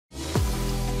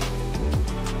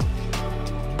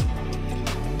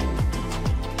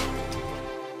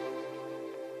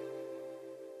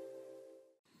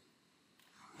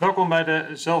Welkom bij de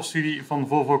zelfstudie van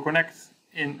Volvo Connect.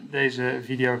 In deze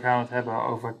video gaan we het hebben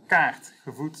over Kaart,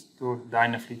 gevoed door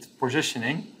Dynafleet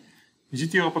Positioning. Je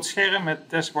ziet hier op het scherm het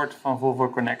dashboard van Volvo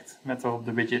Connect met erop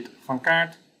de widget van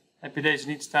Kaart. Heb je deze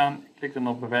niet staan, klik dan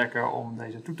op bewerken om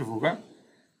deze toe te voegen.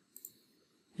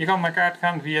 Je kan naar Kaart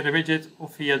gaan via de widget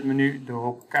of via het menu door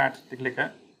op Kaart te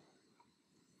klikken.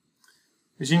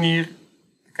 We zien hier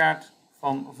de kaart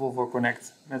van Volvo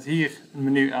Connect met hier een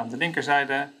menu aan de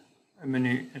linkerzijde, een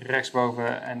menu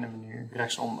rechtsboven en een menu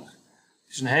rechtsonder. Het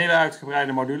is een hele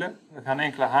uitgebreide module. We gaan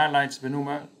enkele highlights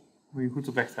benoemen om je goed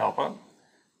op weg te helpen.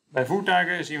 Bij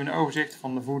voertuigen zien we een overzicht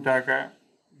van de voertuigen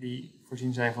die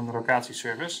voorzien zijn van de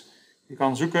locatieservice. Je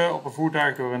kan zoeken op een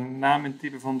voertuig door een naam in te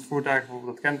typen van het voertuig,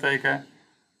 bijvoorbeeld het kenteken,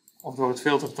 of door het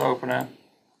filter te openen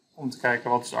om te kijken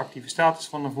wat is de actieve status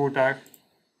van een voertuig.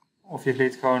 Of je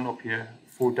klikt gewoon op je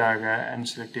voertuigen en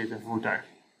selecteert een voertuig.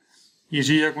 Hier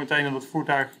zie je ook meteen dat het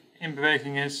voertuig in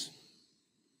beweging is.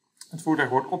 Het voertuig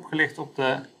wordt opgelicht op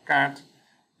de kaart.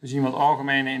 We zien wat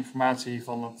algemene informatie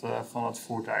van het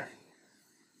voertuig.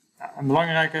 Nou, een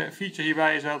belangrijke feature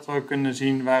hierbij is dat we kunnen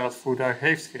zien waar het voertuig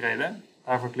heeft gereden.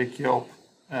 Daarvoor klik je op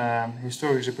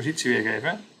historische positie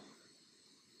weergeven.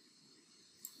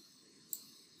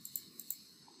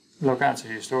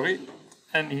 Locatiehistorie.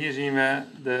 En hier zien we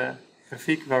de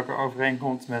grafiek welke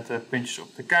overeenkomt met de puntjes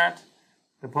op de kaart.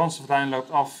 De brandstoflijn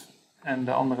loopt af en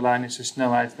de andere lijn is de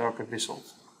snelheid welke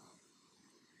wisselt.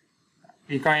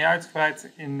 Hier kan je uitgebreid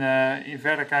in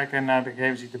verder kijken naar de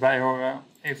gegevens die erbij horen,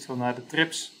 eventueel naar de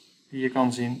trips die je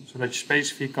kan zien, zodat je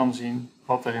specifiek kan zien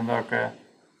wat er in welke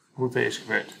route is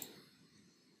gebeurd.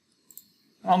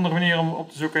 Een andere manier om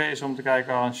op te zoeken is om te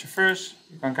kijken aan chauffeurs.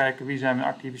 Je kan kijken wie zijn mijn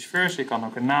actieve chauffeurs. Je kan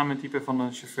ook een naam intypen van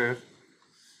een chauffeur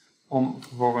om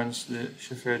vervolgens de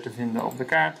chauffeur te vinden op de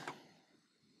kaart.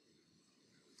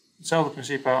 Hetzelfde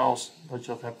principe als dat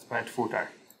je dat hebt bij het voertuig.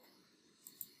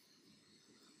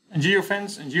 Een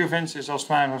geofence is als het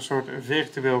ware een soort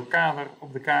virtueel kader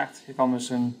op de kaart. Je kan dus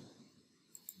een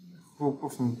groep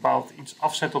of een bepaald iets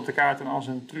afzetten op de kaart en als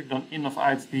een truck dan in of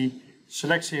uit die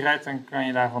selectie rijdt, dan kan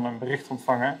je daarvan een bericht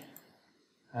ontvangen.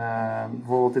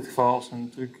 Bijvoorbeeld in dit geval als een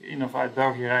truck in of uit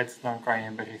België rijdt, dan kan je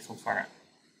een bericht ontvangen.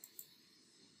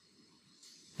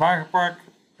 Wagenpark,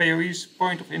 POI's,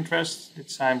 Point of Interest.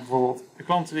 Dit zijn bijvoorbeeld de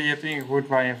klanten die je hebt ingevoerd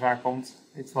waar je vaak komt.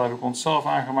 In dit geval heb ik onszelf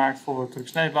aangemaakt, Volvo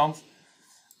Trucks Nederland.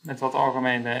 Met wat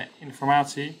algemene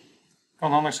informatie. Het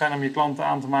kan handig zijn om je klanten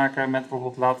aan te maken met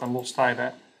bijvoorbeeld laad- en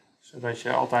lostijden. Zodat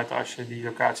je altijd als je die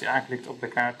locatie aanklikt op de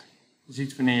kaart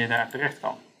ziet wanneer je daar terecht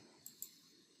kan.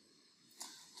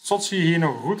 Tot slot zie je hier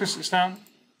nog routes staan.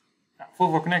 Nou,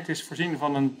 Volvo Connect is voorzien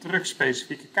van een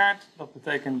truck-specifieke kaart. Dat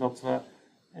betekent dat we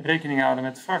rekening houden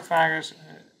met vrachtwagens,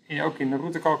 ook in de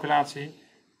routekalculatie.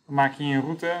 Dan maak je hier een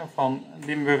route van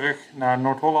Limburg naar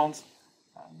Noord-Holland.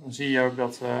 Nou, dan zie je ook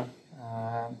dat we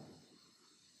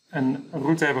een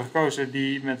route hebben gekozen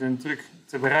die met een truck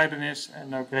te bereiden is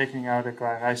en ook rekening houden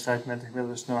qua reistijd met de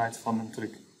gemiddelde snelheid van een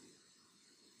truck.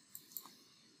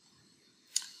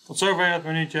 Tot zover het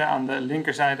menuutje aan de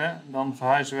linkerzijde. Dan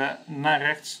verhuizen we naar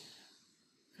rechts.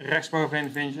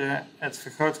 Rechtsbovenin vind je het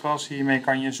vergrootglas. Hiermee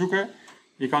kan je zoeken.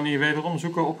 Je kan hier wederom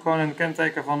zoeken op gewoon een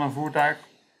kenteken van een voertuig.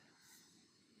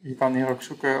 Je kan hier ook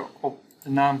zoeken op de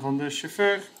naam van de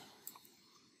chauffeur.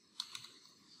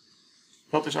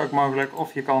 Dat is ook mogelijk.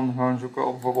 Of je kan gewoon zoeken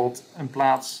op bijvoorbeeld een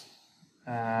plaats.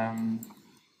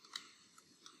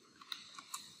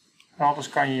 Alles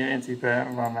kan je hier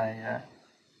intypen waarmee je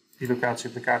die locatie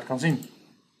op de kaart kan zien.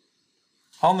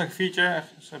 Handig feature,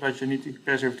 zodat je niet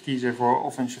per se hoeft te kiezen voor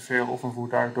of een chauffeur of een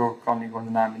voertuig. Door kan je gewoon de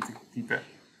naam in typen.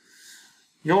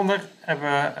 Hieronder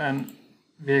hebben we een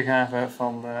weergave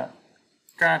van de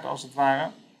kaart als het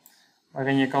ware.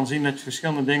 Waarin je kan zien dat je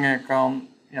verschillende dingen kan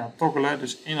toggelen,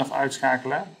 dus in- of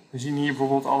uitschakelen. We zien hier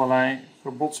bijvoorbeeld allerlei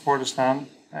verbodsborden staan.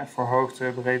 Voor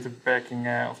hoogte,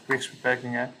 breedtebeperkingen of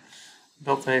gewichtsbeperkingen.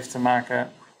 Dat heeft te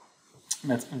maken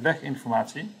met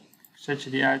weginformatie. Zet je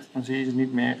die uit, dan zie je ze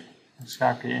niet meer. En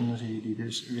schakel je in, dan zie je die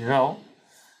dus weer wel.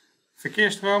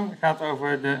 Verkeersstroom gaat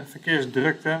over de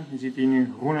verkeersdrukte. Je ziet hier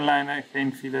nu groene lijnen,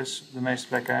 geen files op de meeste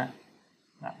plekken.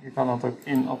 Nou, je kan dat ook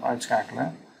in- of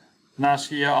uitschakelen. Daarnaast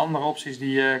zie je andere opties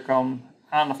die je kan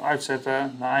aan- of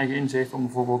uitzetten naar eigen inzicht om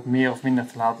bijvoorbeeld meer of minder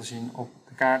te laten zien op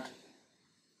de kaart.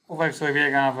 Of eventueel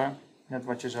weergave, net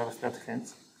wat je zelf prettig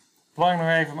vindt. Belangrijk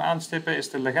nog even om aan te stippen is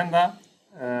de legenda.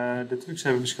 De trucks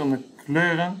hebben verschillende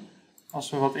kleuren als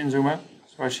we wat inzoomen.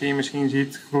 Zoals je hier misschien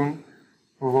ziet, groen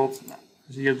bijvoorbeeld. Nou,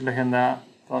 zie je de legenda,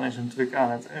 dan is een truck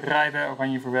aan het rijden,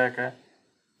 oranje verwerken.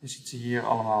 Je ziet ze hier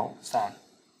allemaal staan.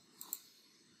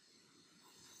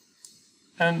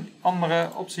 Een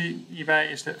andere optie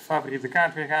hierbij is de favoriete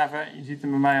kaartweergave. Je ziet hem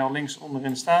bij mij al links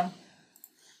onderin staan.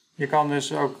 Je kan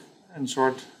dus ook een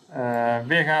soort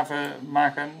weergave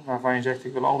maken waarvan je zegt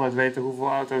ik wil altijd weten hoeveel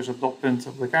auto's op dat punt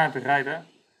op de kaart rijden. In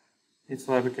dit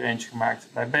geval heb ik er eentje gemaakt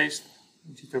bij Beest.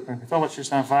 Je ziet ook een getalletje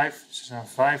staan 5. Dus er zijn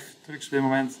 5 trucks op dit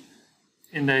moment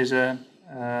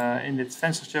in dit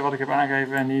venstertje wat ik heb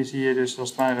aangegeven. En hier zie je dus als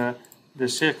het ware de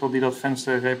cirkel die dat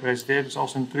venster representeert. Dus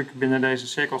als een truck binnen deze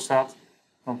cirkel staat,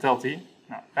 dan telt die.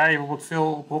 Nou, rij je bijvoorbeeld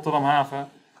veel op Rotterdam Haven,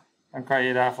 dan kan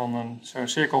je daarvan zo'n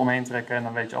cirkel omheen trekken en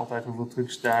dan weet je altijd hoeveel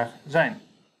trucks daar zijn.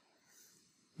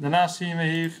 Daarnaast zien we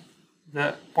hier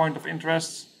de point of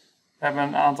interest. We hebben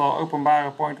een aantal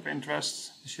openbare point of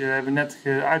interest. Dus we hebben net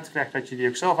uitgelegd dat je die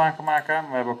ook zelf aan kan maken. Maar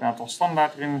we hebben ook een aantal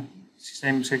standaard in het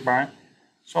systeem beschikbaar.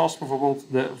 Zoals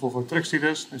bijvoorbeeld de Volvo Trucks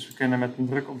dealers. Dus we kunnen met een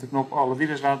druk op de knop alle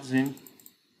dealers laten zien.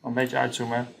 Een beetje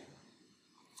uitzoomen.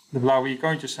 De blauwe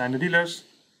icoontjes zijn de dealers.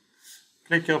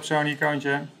 Klik je op zo'n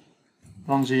icoontje,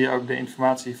 dan zie je ook de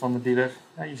informatie van de dealer.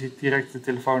 Ja, je ziet direct de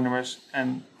telefoonnummers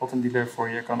en wat een dealer voor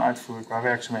je kan uitvoeren qua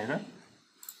werkzaamheden.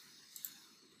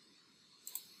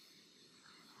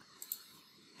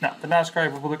 Nou, daarnaast kan je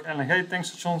bijvoorbeeld ook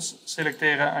LNG-tankstations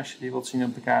selecteren als je die wilt zien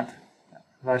op de kaart. Ja,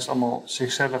 het wijst allemaal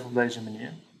zichzelf op deze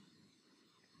manier.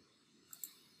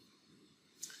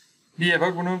 Die hebben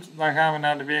we ook benoemd. Dan gaan we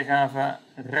naar de weergave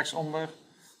rechtsonder.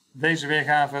 Deze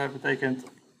weergave betekent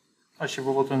als je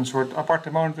bijvoorbeeld een soort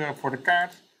aparte monitor hebt voor de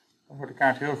kaart. Dan wordt de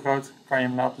kaart heel groot. Kan je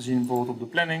hem laten zien bijvoorbeeld op de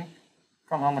planning.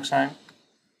 Kan handig zijn.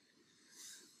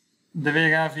 De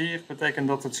weergave hier betekent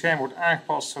dat het scherm wordt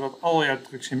aangepast zodat al jouw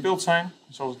trucks in beeld zijn.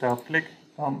 Dus als ik daarop klik,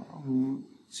 dan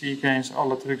zie ik eens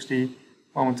alle trucks die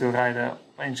momenteel rijden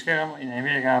op één scherm in één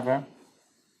weergave.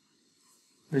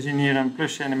 We zien hier een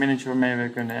plusje en een minnetje waarmee we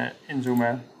kunnen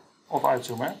inzoomen of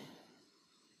uitzoomen.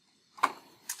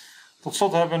 Tot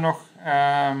slot hebben we nog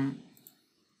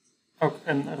ook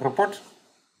een rapport.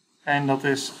 En dat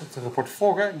is het rapport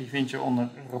volgen. Die vind je onder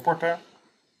rapporten.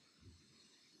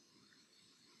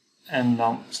 En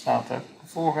dan staat er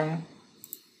volgen.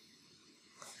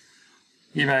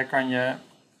 Hierbij kan je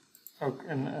ook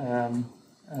een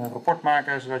rapport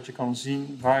maken, zodat je kan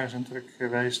zien waar is een truck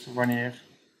geweest, wanneer.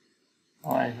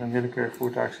 Al even een willekeurig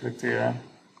voertuig selecteren.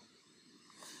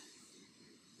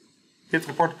 Dit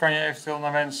rapport kan je eventueel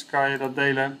naar wens, kan je dat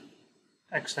delen,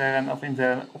 extern of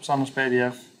intern, opslaan als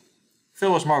pdf.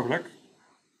 Veel is mogelijk.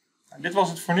 Nou, dit was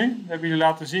het voor nu. We hebben jullie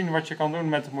laten zien wat je kan doen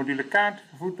met de module kaart,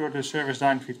 gevoed door de Service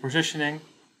Design Feed Positioning.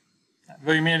 Nou,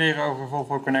 wil je meer leren over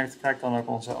Volvo Connect, kijk dan ook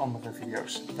onze andere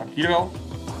video's. Dank jullie wel.